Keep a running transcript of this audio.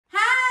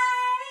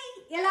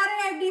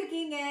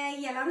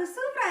எல்லாரும்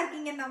சூப்பரா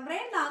இருக்கீங்க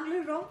நம்புறேன்.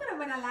 நாங்களும் ரொம்ப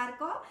ரொம்ப நல்லா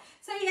இருக்கோம்.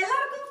 சோ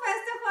எல்லாருக்கும்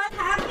first of all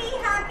happy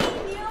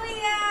new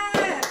year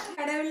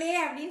கடவுளே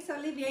அப்படின்னு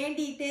சொல்லி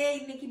வேண்டிட்டு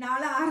இன்னைக்கு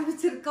நாளை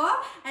ஆரம்பிச்சிருக்கோம்.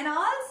 அண்ட்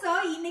ஆல்சோ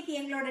இன்னைக்கு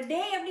எங்களோட டே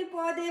எப்படி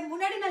போகுது,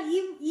 முன்னாடி நாள்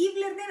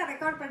ஈவ்ல இருந்தே நான்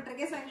ரெக்கார்ட்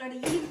பண்ணிருக்கேன். ஸோ எங்களோட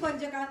ஈவ்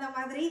கொஞ்சம் கலந்த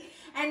மாதிரி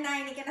அண்ட் நான்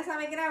இன்னைக்கு என்ன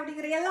சமைக்கிறேன்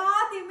அப்படிங்கிற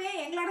எல்லாத்தையுமே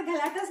எங்களோட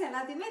கலாட்டாஸ்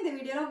எல்லாத்தையுமே இந்த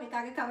வீடியோல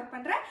உங்களுக்காக கவர்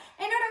பண்றேன்.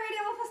 என்னோட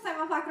வீடியோவை ஃபர்ஸ்ட்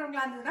டைமா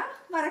பாக்குறவங்களா இருந்ததுன்னா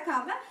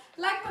மறக்காம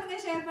லைக் பண்ணுங்க,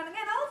 ஷேர்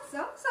பண்ணுங்க அண்ட்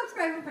ஆல்சோ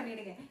சப்ஸ்கிரைப்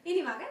பண்ணிடுங்க.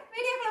 இனி வாங்க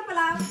வீடியோக்குள்ள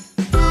போலாம்.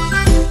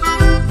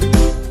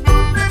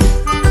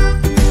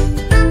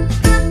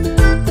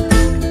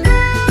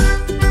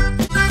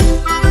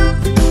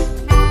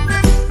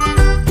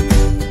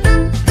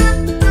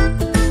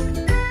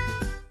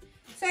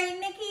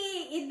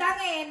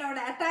 என்னோட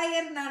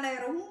அட்டையர் நான்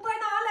ரொம்ப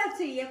நாள்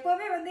ஆச்சு.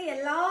 எப்பவுமே வந்து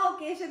எல்லா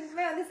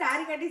ஒகேஷனுக்குமே வந்து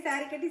சாரி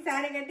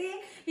கட்டி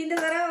இந்த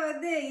தடவை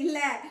வந்து இல்ல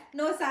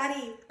நோ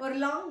சாரி, ஒரு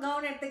லாங்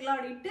கவுன் எடுத்துக்கலாம்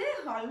அப்படின்ட்டு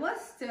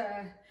ஆல்மோஸ்ட்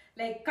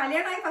லைக்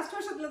கல்யாணம் ஆகி ஃபர்ஸ்ட்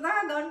வருஷத்துல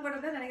தான் கவுன்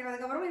போடுறதுன்னு நினைக்கிறேன்.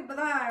 அதுக்கப்புறம்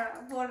இப்பதான்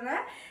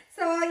போடுறேன்.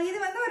 ஸோ இது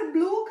வந்து ஒரு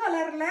ப்ளூ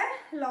கலர்ல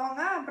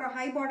லாங்கா, அப்புறம்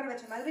ஹை பார்டர்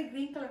வச்ச மாதிரி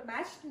green colour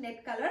match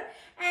net colour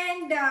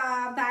and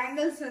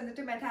bangles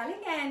வந்துட்டு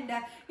மெட்டாலிக் அண்ட்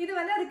இது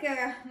வந்து அதுக்கு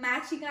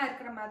மேட்சிங்கா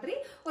இருக்கிற மாதிரி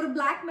ஒரு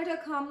பிளாக்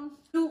மெட்டல் கம்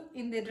ப்ளூ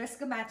இந்த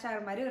ட்ரெஸ்க்கு மேட்ச்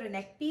ஆகிற மாதிரி ஒரு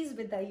neck piece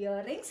with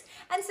earrings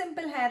and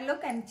simple hair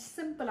look and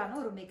சிம்பிளான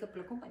ஒரு மேக்கப்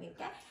லுக்கும்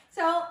பண்ணியிருக்கேன்.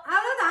 ஸோ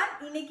அவ்வளோதான்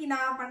இன்னைக்கு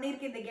நான்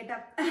பண்ணியிருக்கேன் இந்த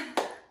getup.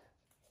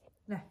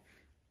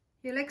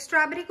 You like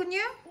strawberry,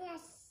 Kunju?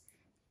 Yes.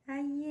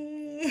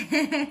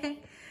 Aye.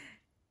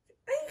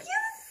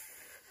 Yes.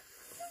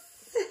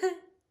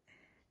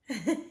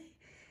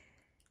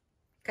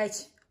 Guys,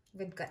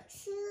 good girl.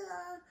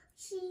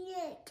 See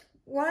it.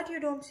 What,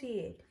 you don't see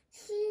it?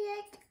 See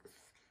it.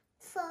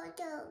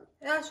 Photo.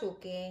 That's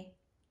okay.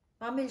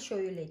 Mom will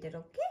show you later,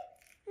 okay?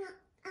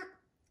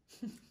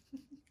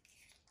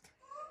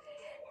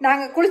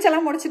 நாங்கள்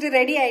குளிச்செல்லாம் முடிச்சுட்டு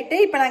ready ஆகிட்டு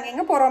இப்போ நாங்கள்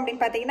எங்கே போகிறோம்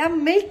அப்படின்னு பார்த்தீங்கன்னா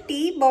மில்க் டீ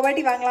போபா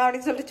டீ வாங்கலாம்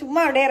அப்படின்னு சொல்லிட்டு சும்மா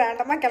அப்படியே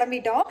ரேண்டமாக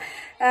கிளம்பிட்டோம்.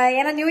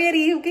 ஏன்னா நியூ இயர்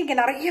ஈவுக்கு இங்கே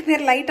நிறைய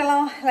பேர்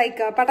லைட்டெல்லாம்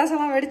லைக்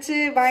பட்டாசெல்லாம் வெடிச்சு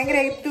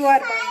பயங்கர இதுவாக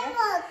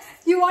இருப்பாங்க.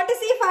 You want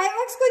to see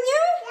fireworks, குஞ்சு?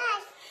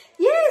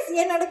 Yes.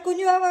 என்னோட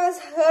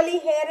குஞ்சுவாஸ் ஹர்லி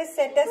hair is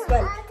set as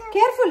well.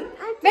 Careful.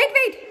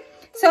 Wait.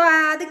 So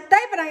அதுக்கு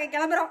தான் இப்போ நாங்கள்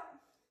கிளம்புறோம்.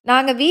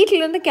 நாங்கள்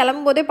வீட்டிலேருந்து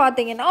கிளம்பும்போதே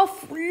பார்த்தீங்கன்னா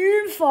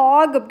ஃபுல்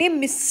ஃபாக் அப்படியே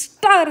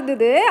மிஸ்டாக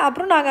இருந்தது.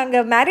 அப்புறம் நாங்கள்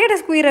அங்கே மேரியட்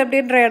ஸ்கொயர்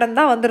அப்படின்ற இடம்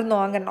தான்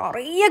வந்திருந்தோம். அங்கே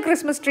நிறைய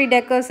கிறிஸ்மஸ் ட்ரீ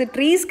டெக்கர்ஸ்,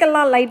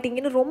 ட்ரீஸ்க்கெல்லாம்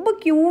லைட்டிங்னு ரொம்ப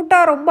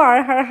க்யூட்டாக ரொம்ப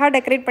அழகாக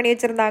டெக்கரேட் பண்ணி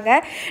வச்சுருந்தாங்க.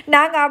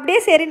 நாங்கள்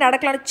அப்படியே சரி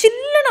நடக்கலாம்,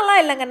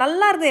 சில்லுனெல்லாம் இல்லைங்க,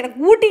 நல்லா இருந்தது.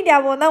 எனக்கு ஊட்டி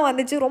ஞாபகம் தான்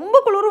வந்துச்சு. ரொம்ப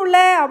குளிரும்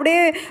இல்லை, அப்படியே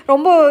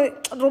ரொம்ப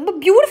ரொம்ப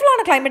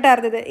பியூட்டிஃபுல்லான கிளைமேட்டாக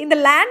இருந்தது. இந்த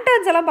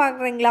லேண்டர்ன்ஸ் எல்லாம்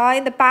பார்க்குறீங்களா,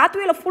 இந்த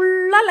பாத்வேல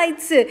ஃபுல்லாக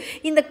லைட்ஸு,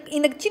 இந்த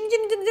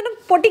சின்ன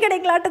பொட்டி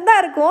கடைங்களாட்டம்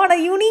தான் இருக்கும்,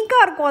 ஆனால்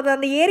யூனிக்காக இருக்கும். அது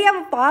அந்த ஏரியாவை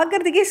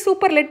பார்க்கறதுக்கே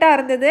சூப்பர் லிட்டாக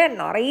இருந்தது.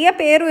 நிறைய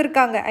பேரும்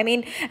இருக்காங்க. ஐ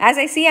மீன் ஆஸ்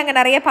ஐ சி அங்கே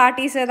நிறைய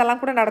பார்ட்டிஸ்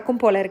இதெல்லாம் கூட நடக்கும்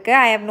போல இருக்குது.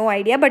 I have no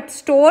idea. But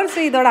stores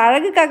இதோட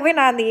அழகுக்காகவே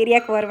நான் அந்த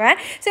ஏரியாவுக்கு வருவேன்.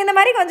 ஸோ இந்த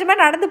மாதிரி கொஞ்சமாக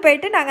நடந்து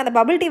போயிட்டு நாங்கள் அந்த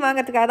பபிள் டீ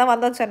வாங்கிறதுக்காக தான்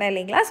வந்தோம்னு சொன்னேன்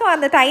இல்லைங்களா. ஸோ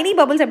அந்த டைனி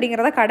பபிள்ஸ்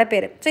அப்படிங்கிறத கடை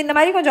பேர். ஸோ இந்த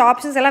மாதிரி கொஞ்சம்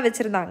ஆப்ஷன்ஸ் எல்லாம்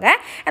வச்சுருந்தாங்க.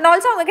 அண்ட்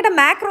ஆல்சோ அவங்ககிட்ட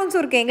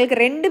மேக்ரோன்ஸும் இருக்குது. எங்களுக்கு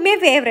ரெண்டுமே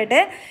favourite.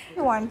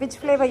 You want which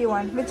flavour you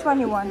want? Which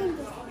one you want?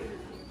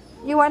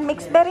 You want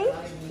mixed berry?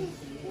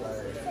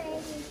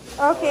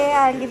 Okay,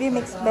 I will give you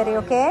mixed berry.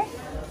 Okay,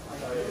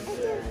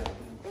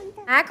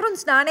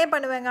 macarons நானே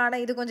பண்ணுவேங்க.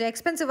 ஆனால் இது கொஞ்சம்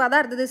எக்ஸ்பென்சிவாக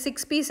தான் இருந்தது.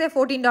 6 பீஸே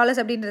 $14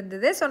 அப்படின்னு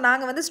இருந்தது. ஸோ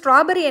நாங்கள் வந்து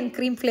ஸ்ட்ராபெரி அண்ட்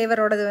க்ரீம்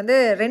ஃப்ளேவரோடது வந்து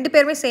ரெண்டு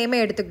பேருமே சேமே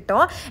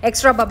எடுத்துக்கிட்டோம்,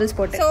 எக்ஸ்ட்ரா பபிள்ஸ்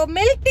போட்டு. So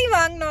milk tea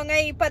வாங்கினோங்க.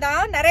 இப்போ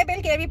தான் நிறைய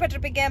பேர்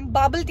கேள்விப்பட்டிருப்பீங்க,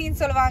 பபிள்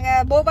டீன்னு சொல்லுவாங்க,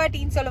 போபா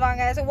டீன்னு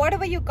சொல்லுவாங்க. So what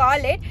ever you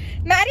call it.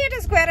 Marriott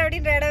square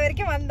அப்படின்ற இடம்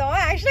வரைக்கும் வந்தோம்.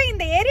 ஆக்சுவலாக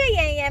இந்த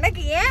ஏரியா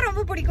எனக்கு ஏன்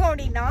ரொம்ப பிடிக்கும்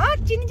அப்படின்னா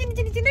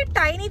சின்ன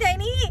டைனி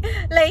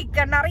லைக்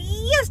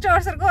நிறைய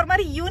ஸ்டோர்ஸ் இருக்கும். ஒரு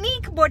மாதிரி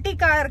யூனிக்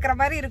பொட்டிக்காக இருக்கிற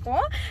மாதிரி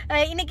இருக்கும்.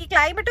 இன்னைக்கு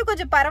கிளைமேட்டும்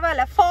கொஞ்சம்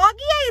பரவாயில்ல,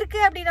 ஃபாகியா இருக்கு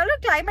அப்படின்னாலும்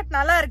கிளைமேட்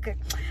நல்லா இருக்கு,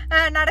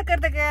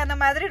 நடக்கிறதுக்கு அந்த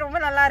மாதிரி ரொம்ப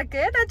நல்லா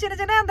இருக்கு. நான்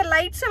சின்ன அந்த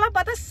லைட்ஸ் எல்லாம்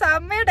பார்த்தா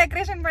செம்மையா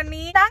டெக்கரேஷன்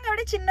பண்ணி நாங்க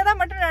அப்படியே சின்னதா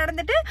மட்டும்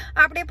நடந்துட்டு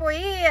அப்படியே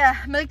போய்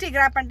மில்க் டீ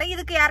கிராப் பண்ணிட்டேன்.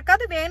 இதுக்கு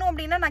யாருக்காவது வேணும்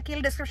அப்படின்னா நான்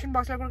கீழே டிஸ்கிரிப்ஷன்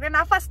பாக்ஸ்ல கொடுக்குறேன்.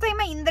 நான் ஃபர்ஸ்ட்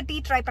டைம் இந்த டீ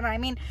ட்ரை பண்ணேன்.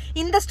 ஐ மீன்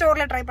இந்த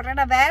ஸ்டோர்ல ட்ரை பண்றேன்.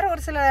 நான் வேற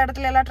ஒரு சில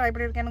இடத்துல எல்லாம் ட்ரை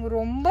பண்ணிருக்கேன், எனக்கு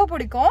ரொம்ப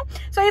பிடிக்கும்.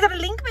 ஸோ இதோட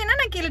லிங்க் வேணா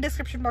நான் கீழே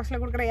டிஸ்கிரிப்ஷன்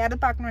பாக்ஸ்ல கொடுக்குறேன்,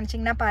 யாராவது பார்க்கணும்னு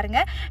நினைச்சீங்கன்னா பாருங்க.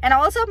 அண்ட்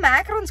ஆல்சோ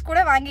மேக்ரோன்ஸ்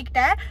கூட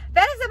வாங்கிக்கிட்டேன்.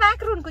 Where is the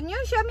Macron?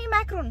 கொஞ்சம் show me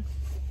Macron.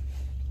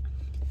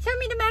 Show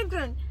me the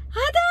macaron.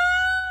 Ada!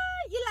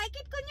 You like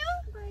it, Kunju?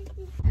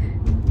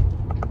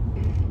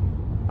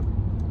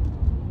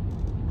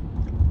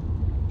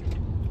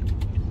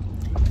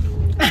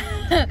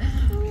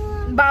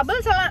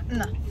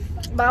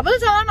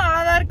 Bubbles எல்லாம் நல்லா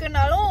தான்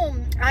இருக்குனாலும்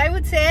I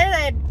would say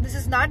that this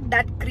is not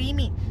that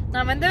creamy.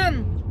 நான் வந்து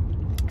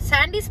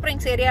சாண்டி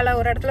ஸ்ப்ரிங்ஸ் ஏரியாவில்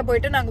ஒரு இடத்துல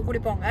போயிட்டு நாங்கள்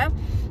குடிப்போங்க.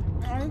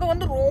 அங்கே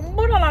வந்து ரொம்ப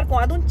நல்லா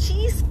இருக்கும். அதுவும்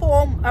சீஸ்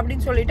ஃபோம்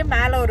அப்படின்னு சொல்லிட்டு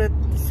மேலே ஒரு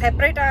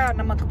செப்பரேட்டா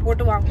நமக்கு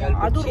போட்டு வாங்குவோம்.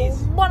 அது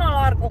ரொம்ப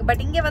நல்லா இருக்கும்.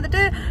 பட் இங்க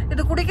வந்துட்டு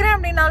இது குடிக்கிறேன்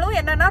அப்படின்னாலும்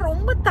என்னன்னா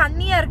ரொம்ப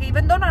தண்ணியா இருக்கு.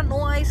 ஈவன் தோ நான்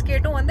நோ ஐஸ்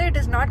கேட்டும் வந்து it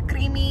is not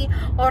creamy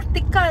R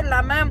திக்கா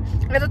இல்லாம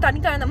ஏதோ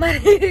தண்ணி கலந்த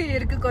மாதிரி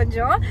இருக்கு.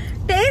 கொஞ்சம்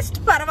டேஸ்ட்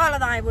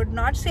பரவாயில்ல தான். I would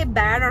not say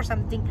bad or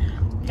something.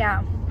 யா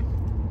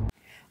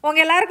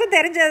உங்கள் எல்லாருக்கும்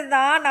தெரிஞ்சது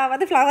தான், நான்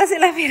வந்து ஃப்ளவர்ஸ்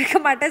எல்லாமே இருக்க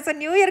மாட்டேன். ஸோ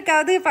நியூ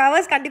இயர்க்காவது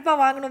ஃப்ளவர்ஸ் கண்டிப்பாக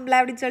வாங்கணும்ல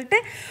அப்படின்னு சொல்லிட்டு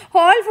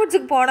ஹோல்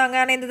ஃபுட்ஸுக்கு போனாங்க.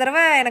 ஆனால் இந்த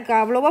தடவை எனக்கு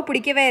அவ்வளோவா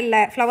பிடிக்கவே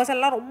இல்லை. ஃப்ளவர்ஸ்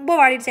எல்லாம் ரொம்ப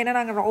வாடிடுச்சு. ஏன்னா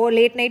நாங்கள்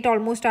லேட் நைட்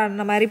ஆல்மோஸ்ட்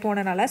அந்த மாதிரி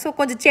போனனால. ஸோ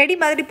கொஞ்சம் செடி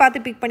மாதிரி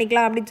பார்த்து பிக்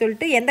பண்ணிக்கலாம் அப்படின்னு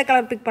சொல்லிட்டு எந்த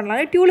கலர் பிக்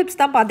பண்ணலாம்னு டியூலிப்ஸ்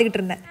தான் பார்த்துக்கிட்டு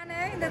இருந்தேன்.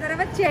 நான் இந்த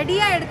தடவை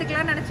செடியாக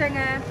எடுத்துக்கலாம்னு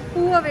நினச்சேங்க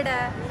பூவை விட.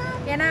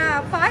 ஏன்னா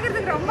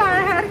பார்க்குறதுக்கு ரொம்ப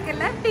அழகாக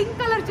இருக்குல்ல. பிங்க்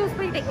கலர் சூஸ்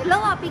பண்ணிட்டேன்.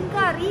 எல்லோவா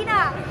பிங்கா ரீனா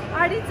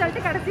அப்படின்னு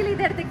சொல்லிட்டு கடைசியில்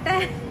இதை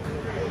எடுத்துக்கிட்டேன்.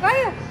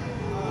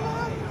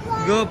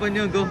 Go,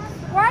 Panyo, go.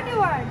 What do you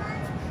want?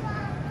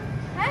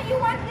 You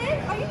want this?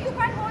 Or you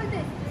can't hold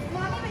this.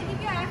 Mommy will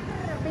give you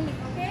after billing,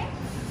 okay?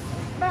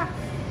 Bah.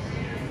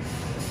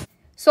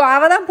 So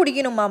அவள் தான்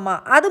பிடிக்கணும் மாமா.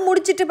 அது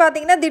முடிச்சுட்டு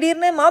பார்த்தீங்கன்னா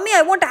திடீர்னு மாமி ஐ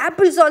வாண்ட்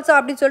ஆப்பிள்ஸ் ஆல்சோ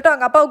அப்படின்னு சொல்லிட்டு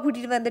அவங்க அப்பாவை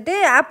கூட்டிகிட்டு வந்துட்டு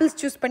ஆப்பிள்ஸ்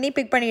சூஸ் பண்ணி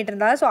பிக் பண்ணிகிட்டு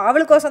இருந்தா. ஸோ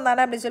அவளுக்கோசம்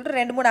தானே அப்படின்னு சொல்லிட்டு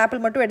 2-3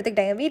 ஆப்பிள் மட்டும்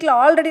எடுத்துக்கிட்டாங்க. வீட்டில்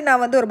ஆல்ரெடி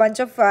நான் வந்து ஒரு பஞ்ச்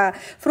ஆஃப்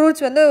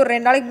ஃப்ரூட்ஸ் வந்து ஒரு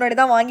 2 நாளைக்கு முன்னாடி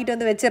தான் வாங்கிட்டு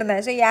வந்து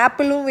வச்சிருந்தேன். ஸோ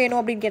ஆப்பிளும் வேணும்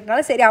அப்படின்னு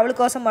கேட்டனால சரி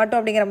அவளுக்கோசம் மட்டும்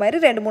அப்படிங்கிற மாதிரி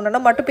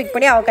 2-3 மட்டும் பிக்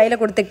பண்ணி அவள் கையில்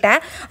கொடுத்துக்கிட்டேன்.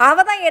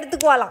 அவள் தான்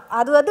எடுத்துக்குவாளாம்.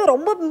 அது வந்து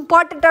ரொம்ப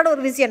இம்பார்ட்டண்ட்டான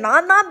ஒரு விஷயம்.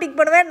 நான் தான் பிக்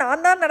பண்ணுவேன்,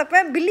 நான் தான்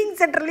நடப்பேன், பில்லிங்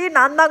சென்டர்லேயும்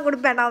நான் தான்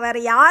கொடுப்பேன், நான்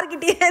வேறு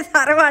யார்கிட்டயே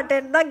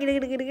தரமாட்டேன்னு தான்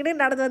கிடு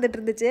நடந்து வந்துட்டு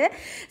இருந்துச்சு.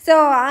 ஸோ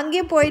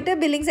அங்கேயே போயிட்டு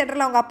பில்லிங்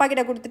சென்டரில் அவங்க அப்பா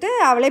கிட்ட கொடுத்துட்டு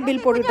அவளே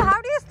பில் போட்டுட்டு how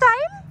do you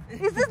style?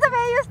 Is this the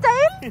way you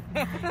style?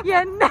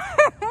 என்ன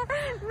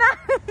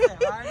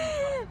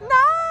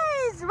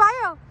nice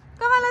vayo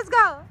come on let's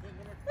go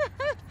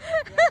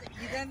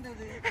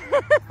idandadu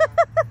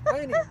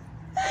oyni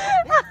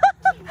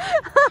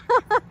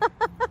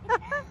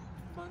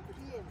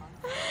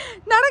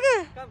நடக்கு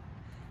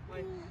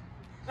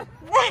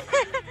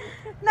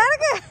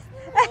நடக்கு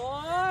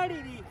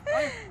ஓடிடி.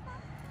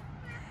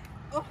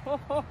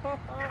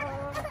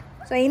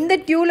 ஸோ இந்த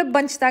டியூலிப்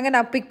பஞ்ச் தாங்க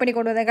நான் பிக் பண்ணி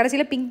கொண்டு வந்தேன்.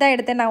 கடைசியில் பிங்க் தான்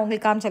எடுத்தேன், நான்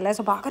உங்களுக்கு காமிச்சிடல.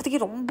 ஸோ பார்க்குறதுக்கு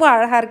ரொம்ப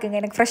அழகாக இருக்குங்க.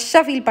 எனக்கு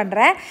ஃப்ரெஷ்ஷாக ஃபீல்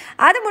பண்ணுறேன்.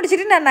 அதை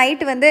முடிச்சுட்டு நான்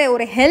நைட்டு வந்து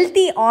ஒரு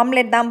ஹெல்த்தி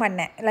ஆம்லெட் தான்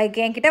பண்ணேன். லைக்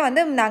என்கிட்ட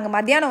வந்து நாங்கள்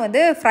மத்தியானம்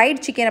வந்து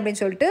ஃப்ரைட் சிக்கன்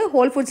அப்படின்னு சொல்லிட்டு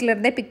ஹோல்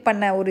ஃபுட்ஸ்லேருந்தே பிக்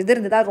பண்ண ஒரு இது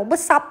இருந்தது. அது ரொம்ப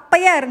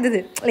சப்பையாக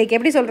இருந்தது. லைக்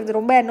எப்படி சொல்கிறது,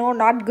 ரொம்ப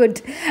நாட்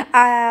குட்.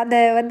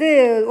 அதை வந்து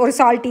ஒரு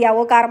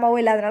சால்ட்டியாவோ காரமாவோ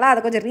இல்லாதனால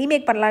அதை கொஞ்சம்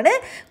ரீமேக் பண்ணலான்னு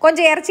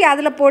கொஞ்சம் இறச்சி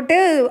அதில் போட்டு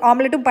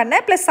ஆம்லெட்டும்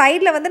பண்ணேன். ப்ளஸ்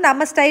சைடில் வந்து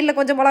நம்ம ஸ்டைலில்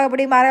கொஞ்சம்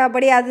மிளகாப்பொடி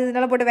மரகாப்பொடி அது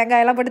இதெல்லாம் போட்டு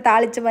வெங்காயம்லாம் போட்டு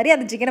தாளித்த மாதிரி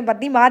அந்த சிக்கனை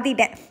பற்றி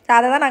மாற்றிட்டேன்.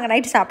 அதை தான் நாங்கள்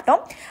நைட்டு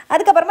சாப்பிட்டோம்.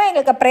 அதுக்கப்புறமா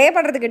எங்களுக்கு ப்ரே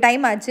பண்ணுறதுக்கு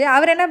டைம் ஆச்சு.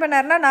 அவர் என்ன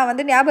பண்ணாருன்னா, நான்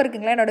வந்து ஞாபகம்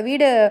இருக்குங்களா என்னோடய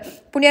வீடு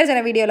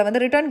புண்ணியார்ஜன வீடியோவில்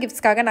வந்து ரிட்டர்ன்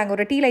கிஃப்ட்ஸ்க்காக நாங்கள்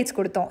ஒரு டீ லைட்ஸ்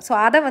கொடுத்தோம். ஸோ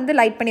அதை வந்து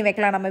லைட் பண்ணி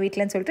வைக்கலாம் நம்ம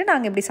வீட்டில்னு சொல்லிட்டு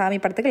நாங்கள் இப்படி சாமி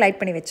படத்துக்கு லைட்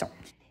பண்ணி வச்சோம்.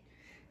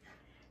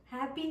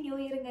 ஹாப்பி நியூ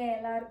இயருங்க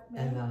எல்லாருக்கும்.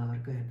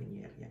 Happy new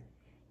year.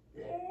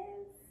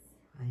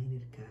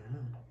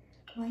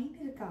 Wine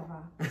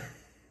இருக்காவா?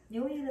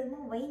 New year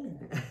wine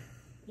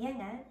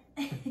ஏங்க?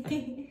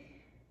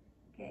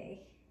 Okay.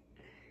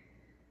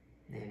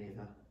 There you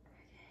go.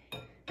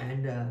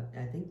 And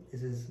I think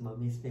this is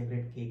mommy's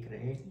favorite cake,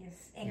 right? Yes,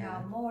 enga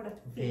ammoda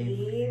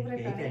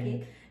favorite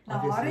cake. Na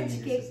orange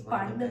cake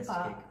pannu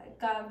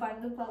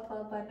papa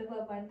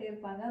pannute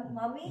irupanga.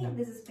 Mommy,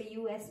 this is for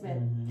you as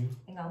well.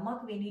 Enga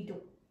ammakku venittu.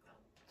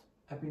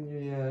 Happy New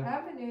Year.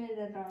 Happy New Year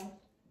dada.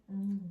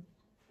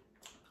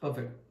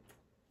 Perfect.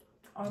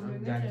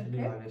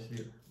 Actually, honestly,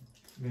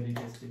 very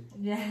tasty.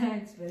 Yeah,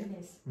 it's very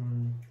nice.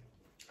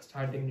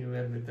 Starting New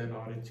Year with an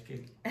orange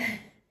cake.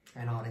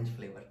 An orange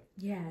flavor.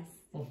 Yes.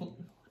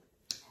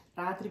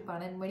 ராத்திரி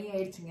 12 மணி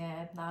ஆயிடுச்சுங்க.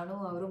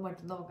 நானும் அவரும்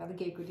மட்டும்தான் உட்காந்து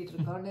cake வெட்டிட்டு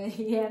இருக்கோன்னு.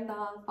 ஏன்னா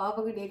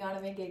பாப்பாக்கிட்டே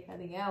காணவே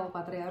கேட்காதீங்க, அவள்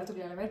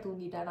 10:30 எல்லாமே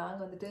தூங்கிட்டா.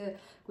 நாங்கள் வந்துட்டு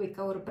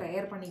குயிக்காக ஒரு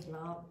ப்ரேயர்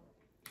பண்ணிக்கலாம்,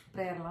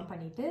 ப்ரேயர்லாம்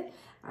பண்ணிவிட்டு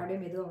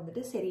அப்படியே மெதுவாக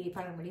வந்துட்டு சரி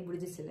 12 மணி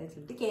முடிஞ்சிச்சுல்லன்னு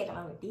சொல்லிட்டு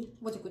கேக்கெல்லாம் வெட்டி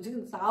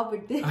கொஞ்சம்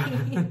சாப்பிட்டு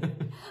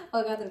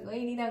உட்காந்துருக்கோம்.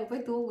 இனி நாங்கள்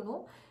போய்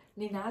தூங்கணும்.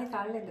 நீ நாளைக்கு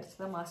காலையில் எழுந்திரிச்சு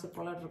தான் மாஸ்டர்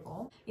போலான்னு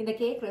இருக்கோம். இந்த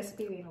கேக்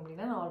ரெசிபி வேணும்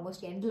அப்படின்னா நான்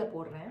ஆல்மோஸ்ட் எண்டில்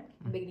போடுறேன்.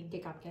 பிகினிங்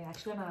கேக் காமிக்கிறேன்.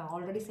 ஆக்சுவலாக நான்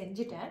ஆல்ரெடி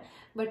செஞ்சுட்டேன்,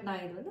 பட்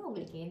நான் இது வந்து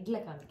உங்களுக்கு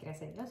எண்டில் காமிக்கிறேன்.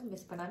 சரிங்களா? ஸோ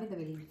மிஸ் பண்ணாமல் இந்த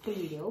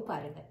வீடியோவை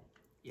பாருங்கள்.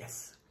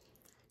 எஸ்.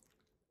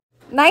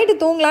 நைட்டு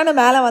தூங்கலான்னு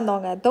மேலே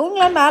வந்தோங்க.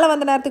 தூங்கலான்னு மேலே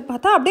வந்த நேரத்துக்கு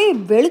பார்த்தா அப்படியே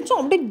வெளிச்சம்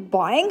அப்படியே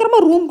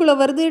பயங்கரமாக ரூம்குள்ளே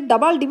வருது.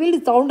 டபால் டிபில்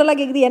சவுண்டெல்லாம்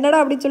கேட்குது. என்னடா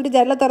அப்படின்னு சொல்லிட்டு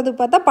ஜன்னலை திறந்து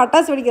பார்த்தா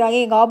பட்டாசு வெடிக்கிறாங்க.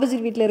 எங்கள்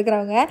ஆப்போசிட் வீட்டில்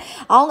இருக்கிறவங்க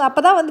அவங்க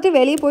அப்போ தான் வந்துட்டு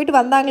வெளியே போயிட்டு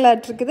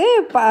வந்தாங்களாட்டிருக்குது.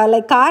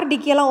 லைக் கார்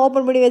டிக்கியெல்லாம்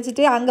ஓப்பன் பண்ணி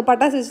வச்சுட்டு அங்கே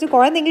பட்டாசு வச்சுட்டு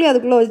குழந்தைங்களையும்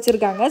அதுக்குள்ளே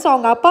வச்சுருக்காங்க. ஸோ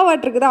அவங்க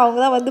அப்பாவாட்டிருக்குது, அவங்க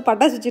தான் வந்து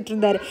பட்டாசு வச்சுட்டு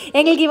இருந்தார்.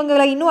 எங்களுக்கு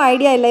இவங்க இன்னும்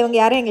ஐடியா இல்லை, இவங்க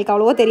யாரும் எங்களுக்கு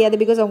அவ்வளோவா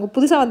தெரியாது. பிகாஸ் அவங்க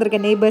புதுசாக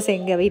வந்திருக்க நெய்பர்ஸ்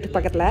எங்கள் வீட்டு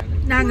பக்கத்தில்.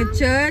 நாங்கள்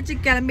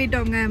சர்ச்சுக்கு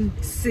கிளம்பிட்டோங்க.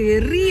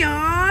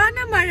 சரியான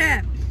மழை.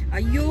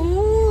 ஐயோ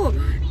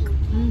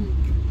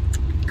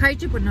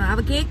கழிச்சு பொண்ணு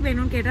அவள் கேக்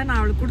வேணும்னு கேட்டால் நான்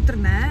அவளுக்கு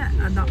கொடுத்துருந்தேன்.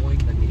 அதான்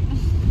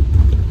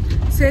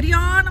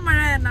சரியான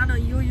மழை. நான்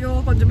ஐயோ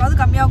கொஞ்சமாவது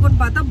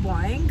கம்மியாகும்னு பார்த்தா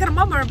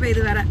பயங்கரமாக மழை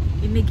பெய்யுது வேற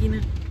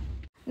இன்னைக்குன்னு.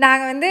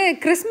 நாங்கள் வந்து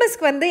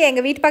கிறிஸ்மஸ்க்கு வந்து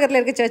எங்கள் வீட்டு பக்கத்தில்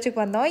இருக்க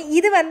சர்ச்சுக்கு வந்தோம்.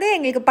 இது வந்து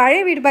எங்களுக்கு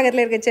பழைய வீட்டு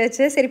பக்கத்தில் இருக்க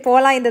சர்ச்சு. சரி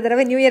போகலாம் இந்த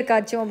தடவை நியூ இயர்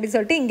காட்சியும் அப்படின்னு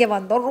சொல்லிட்டு இங்கே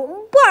வந்தோம்.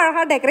 ரொம்ப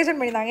அழகாக டெக்கரேஷன்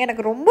பண்ணியிருந்தாங்க.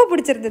 எனக்கு ரொம்ப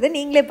பிடிச்சிருந்தது.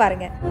 நீங்களே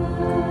பாருங்கள்.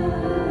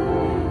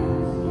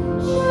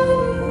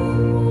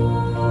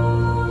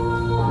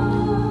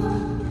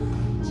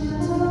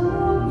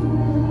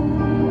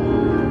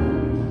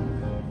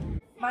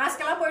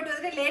 மாஸ்கெல்லாம் போயிட்டு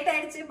வந்துட்டு லேட்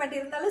ஆயிடுச்சு. ஆயிடுச்சு. பட்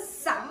இருந்தாலும்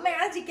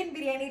செம்மையான சிக்கன்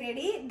பிரியாணி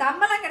ரெடி.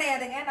 தம்மெல்லாம்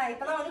கிடையாதுங்க, நான்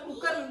இப்பதான் வந்து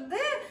குக்கர்ல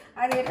இருந்து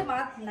அதை எடுத்து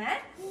மாத்தினேன்.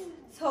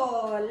 So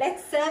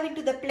let's serve it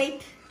to the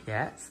plate.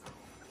 S.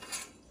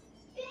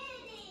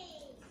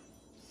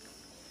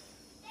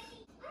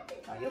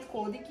 ஐயோ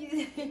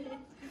கொதிக்குது.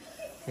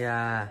 யா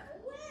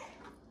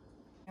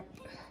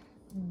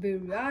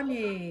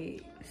பிரியாணி.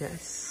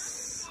 எஸ்.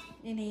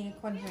 இனி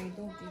கொஞ்சம்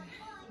இது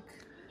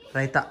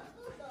Raita.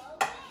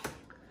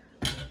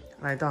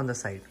 Raita on the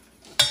side.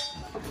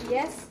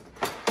 Yes.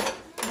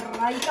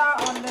 Raita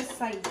on the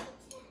side.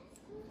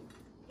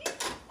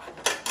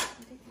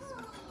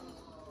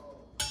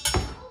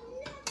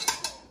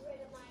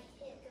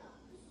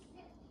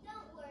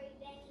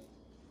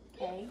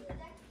 Okay.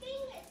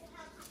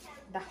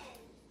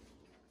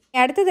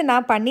 அடுத்தது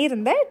நான்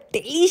பண்ணியிருந்த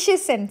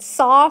டெலிஷியஸ் அண்ட்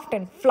சாஃப்ட்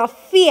அண்ட்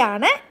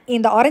ஃப்ளஃபியான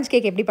இந்த ஆரஞ்சு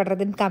கேக் எப்படி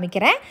பண்ணுறதுன்னு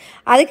காமிக்கிறேன்.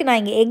 அதுக்கு நான்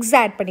இங்கே எக்ஸ்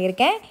ஆட்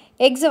பண்ணியிருக்கேன்.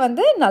 எக்ஸை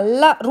வந்து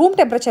நல்லா ரூம்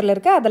டெம்பரேச்சரில்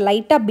இருக்க அதை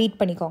லைட்டாக பீட்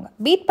பண்ணிக்கோங்க.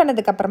 பீட்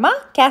பண்ணதுக்கப்புறமா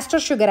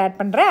கேஸ்டர் சுகர் ஆட்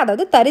பண்ணுறேன்.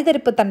 அதாவது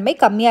தரிதரிப்பு தன்மை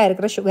கம்மியாக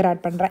இருக்கிற சுகர்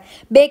ஆட் பண்ணுறேன்.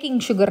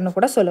 பேக்கிங் சுகர்னு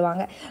கூட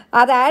சொல்லுவாங்க.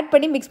 அதை ஆட்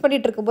பண்ணி மிக்ஸ்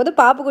பண்ணிகிட்டு இருக்கும்போது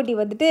பாப்புக்குட்டி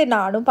வந்துட்டு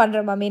நானும்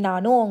பண்ணுறேன் மம்மி,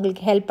 நானும்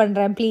உங்களுக்கு ஹெல்ப்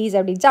பண்ணுறேன் ப்ளீஸ்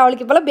அப்படின்ச்சு.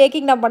 அவளுக்கு இப்போலாம்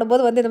பேக்கிங் நான்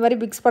பண்ணும்போது வந்து இந்த மாதிரி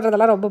மிக்ஸ்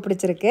பண்ணுறதெல்லாம் ரொம்ப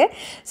பிடிச்சிருக்கு.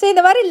 ஸோ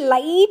இந்த மாதிரி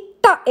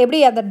லைட்டாக எப்படி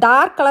அந்த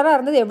டார்க் கலராக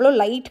இருந்தது எவ்வளோ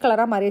லைட்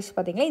கலராக மாறிடுச்சு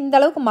பார்த்தீங்களா. இந்த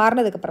அளவுக்கு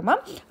மாறினதுக்கப்புறமா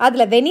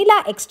அதில் வெனிலா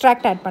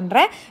எக்ஸ்ட்ராக்ட் ஆட்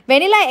பண்ணுறேன்.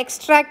 வெனிலா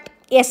எக்ஸ்ட்ராக்ட்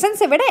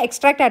எசன்ஸை விட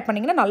எக்ஸ்ட்ராக்ட் ஆட்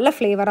பண்ணிங்கன்னா நல்ல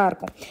ஃப்ளேவராக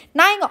இருக்கும்.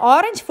 நான் இங்கே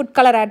ஆரஞ்சு ஃபுட்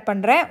கலர் ஆட்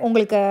பண்ணுறேன்.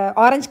 உங்களுக்கு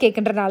ஆரஞ்சு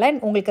கேக்குன்றனால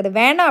உங்களுக்கு அது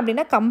வேணாம்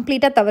அப்படின்னா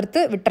கம்ப்ளீட்டாக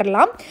தவிர்த்து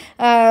விட்டுறலாம்.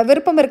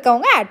 விருப்பம்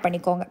இருக்கவங்க ஆட்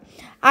பண்ணிக்கோங்க.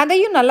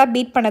 அதையும் நல்லா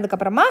பீட்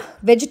பண்ணதுக்கப்புறமா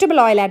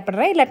வெஜிடபிள் ஆயில் ஆட்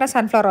பண்ணுறேன், இல்லாட்டினா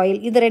சன்ஃப்ளவர் ஆயில்.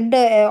 இது ரெண்டு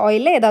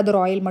ஆயிலில் ஏதாவது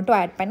ஒரு ஆயில் மட்டும்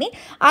ஆட் பண்ணி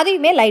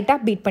அதையுமே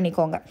லைட்டாக பீட்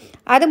பண்ணிக்கோங்க.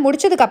 அது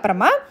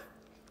முடிச்சதுக்கப்புறமா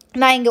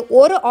நான் இங்கே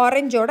ஒரு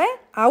ஆரஞ்சோட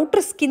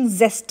அவுட்டர் ஸ்கின்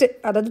ஜெஸ்ட்டு,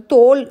 அதாவது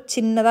தோல்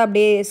சின்னதாக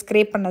அப்படியே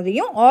scrape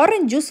பண்ணதையும்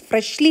orange juice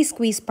freshly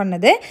squeeze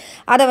பண்ணது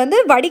அதை வந்து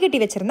வடிகட்டி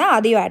வச்சுருந்தேன்,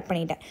 அதையும் ஆட்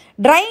பண்ணிட்டேன்.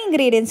 ட்ரை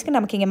இன்க்ரீடியன்ஸ்க்கு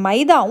நமக்கு இங்கே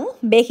மைதாவும்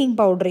பேக்கிங்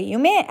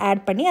பவுடரையுமே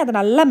ஆட் பண்ணி அதை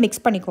நல்லா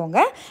மிக்ஸ்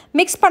பண்ணிக்கோங்க.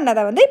 மிக்ஸ்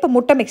பண்ணதை வந்து இப்போ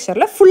முட்டை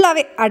மிக்சரில்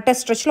ஃபுல்லாகவே அட்ட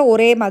ஸ்ட்ரெச்சில்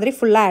ஒரே மாதிரி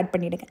ஃபுல்லாக ஆட்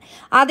பண்ணிவிடுங்க.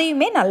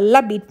 அதையுமே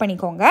நல்லா பீட்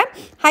பண்ணிக்கோங்க.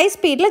 ஹை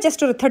ஸ்பீடில்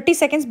ஜஸ்ட் ஒரு 30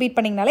 செகண்ட்ஸ் பீட்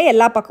பண்ணிங்கனாலே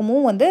எல்லா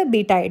பக்கமும் வந்து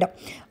பீட் ஆகிடும்.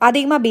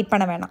 அதிகமாக பீட்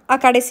பண்ண வேணாம்.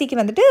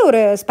 கடைசிக்கு வந்துட்டு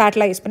ஒரு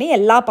ஸ்பேட்லா யூஸ் பண்ணி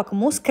எல்லா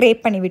பக்கமும்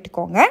ஸ்க்ரேப் பண்ணி விட்டுக்கோங்க.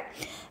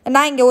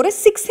 நான் இங்கே ஒரு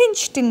 6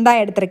 இன்ச் டின்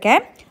தான்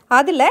எடுத்திருக்கேன்.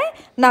 அதில்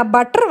நான்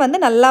பட்டர் வந்து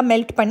நல்லா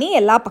மெல்ட் பண்ணி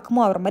எல்லா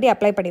பக்கமும் ஆகிற மாதிரி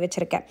அப்ளை பண்ணி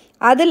வச்சுருக்கேன்.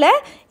 அதில்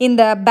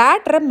இந்த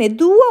பேட்டரை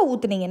மெதுவாக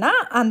ஊற்றுனீங்கன்னா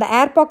அந்த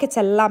ஏர்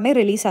பாக்கெட்ஸ் எல்லாமே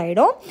ரிலீஸ்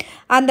ஆகிடும்.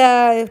 அந்த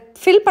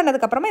ஃபில்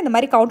பண்ணதுக்கப்புறமா இந்த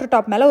மாதிரி கவுண்டர்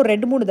டாப் மேலே ஒரு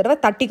 2-3 தடவை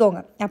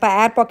தட்டிக்கோங்க. அப்போ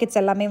ஏர்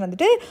பாக்கெட்ஸ் எல்லாமே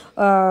வந்துட்டு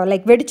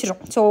லைக்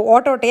வெடிச்சிடும். ஸோ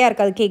ஓட்டையாக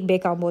இருக்காது கேக்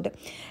பேக் ஆகும்போது.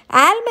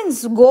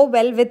 Almonds go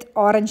well with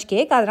orange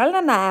cake.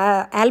 அதனால் நான்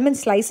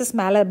ஆல்மண்ட் ஸ்லைசஸ்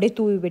மேலே அப்படியே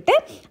தூவி விட்டு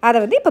அதை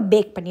வந்து இப்போ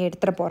பேக் பண்ணி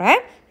எடுத்துகிட்டு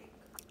போகிறேன்.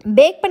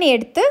 பேக் பண்ணி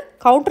எடுத்து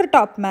கவுண்டர்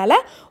டாப் மேலே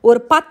ஒரு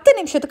 10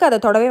 நிமிஷத்துக்கு அதை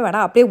தொடவே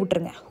வேணாம், அப்படியே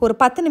விட்டுருங்க. ஒரு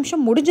 10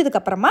 நிமிஷம்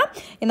முடிஞ்சதுக்கப்புறமா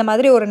இந்த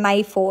மாதிரி ஒரு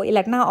நைஃபோ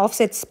இல்லாட்டினா ஆஃப்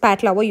செட்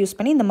ஸ்பேட்லாவோ யூஸ்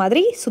பண்ணி இந்த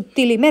மாதிரி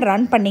சுற்றிலையுமே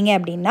ரன் பண்ணிங்க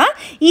அப்படின்னா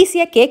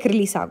ஈஸியாக கேக்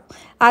ரிலீஸ் ஆகும்.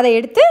 அதை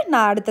எடுத்து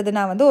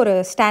நான் வந்து ஒரு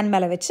ஸ்டாண்ட்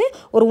மேலே வச்சு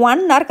ஒரு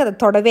 1 ஹவருக்கு அதை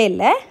தொடவே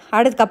இல்லை.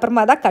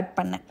 அதுக்கப்புறமா தான் கட்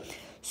பண்ணேன்.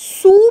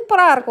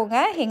 சூப்பராக இருக்குங்க.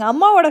 எங்கள்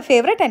அம்மாவோட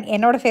ஃபேவரட் அண்ட்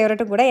என்னோட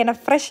ஃபேவரட்டும் கூட. ஏன்னா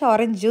ஃப்ரெஷ்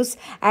ஆரஞ்ச் ஜூஸ்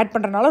ஆட்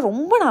பண்ணுறதுனால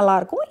ரொம்ப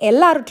நல்லாயிருக்கும்.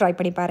 எல்லோரும் ட்ரை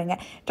பண்ணி பாருங்கள்.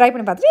 ட்ரை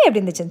பண்ணி பார்த்துட்டு எப்படி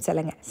இருந்துச்சுன்னு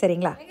சொல்லுங்கள்,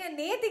 சரிங்களா?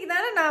 நேற்றுக்கு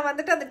தானே நான்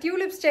வந்துட்டு அந்த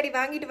டியூலிப் செடி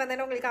வாங்கிட்டு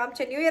வந்தேன்னு உங்களுக்கு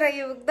காமிச்சேன். நியூ இயர்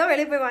ஐயாவுக்கு தான்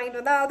வெளியே போய்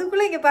வாங்கிட்டு வந்தேன்.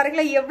 அதுக்குள்ளே இங்கே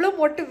பாருங்களேன் எவ்வளோ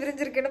மொட்டு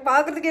விரிஞ்சிருக்குன்னு.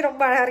 பார்க்குறதுக்கே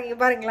ரொம்ப அழகாக இருக்குங்க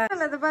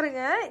பாருங்களேன். அது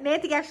பாருங்கள்,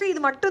 நேற்றுக்கு ஆக்சுவலி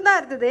இது மட்டும் தான்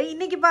இருந்தது.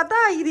 இன்றைக்கி பார்த்தா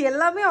இது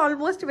எல்லாமே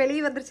ஆல்மோஸ்ட்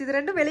வெளியே வந்துருச்சு. இது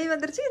ரெண்டும் வெளியே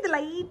வந்துருச்சு, இது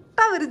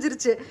லைட்டாக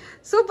விரிஞ்சிருச்சு.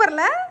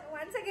 சூப்பரில்.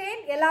 once again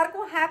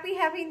எல்லாருக்கும்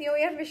ஹாப்பி நியூ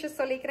இயர் விஷஸ்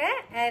சொல்லிக்கிறேன்.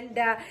 அண்ட்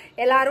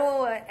எல்லாரும்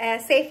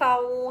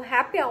சேஃபாகவும்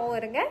ஹாப்பியாகவும்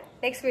இருங்க.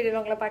 நெக்ஸ்ட்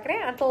வீடியோவில் உங்களை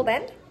பார்க்குறேன். until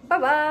then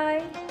bye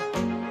bye.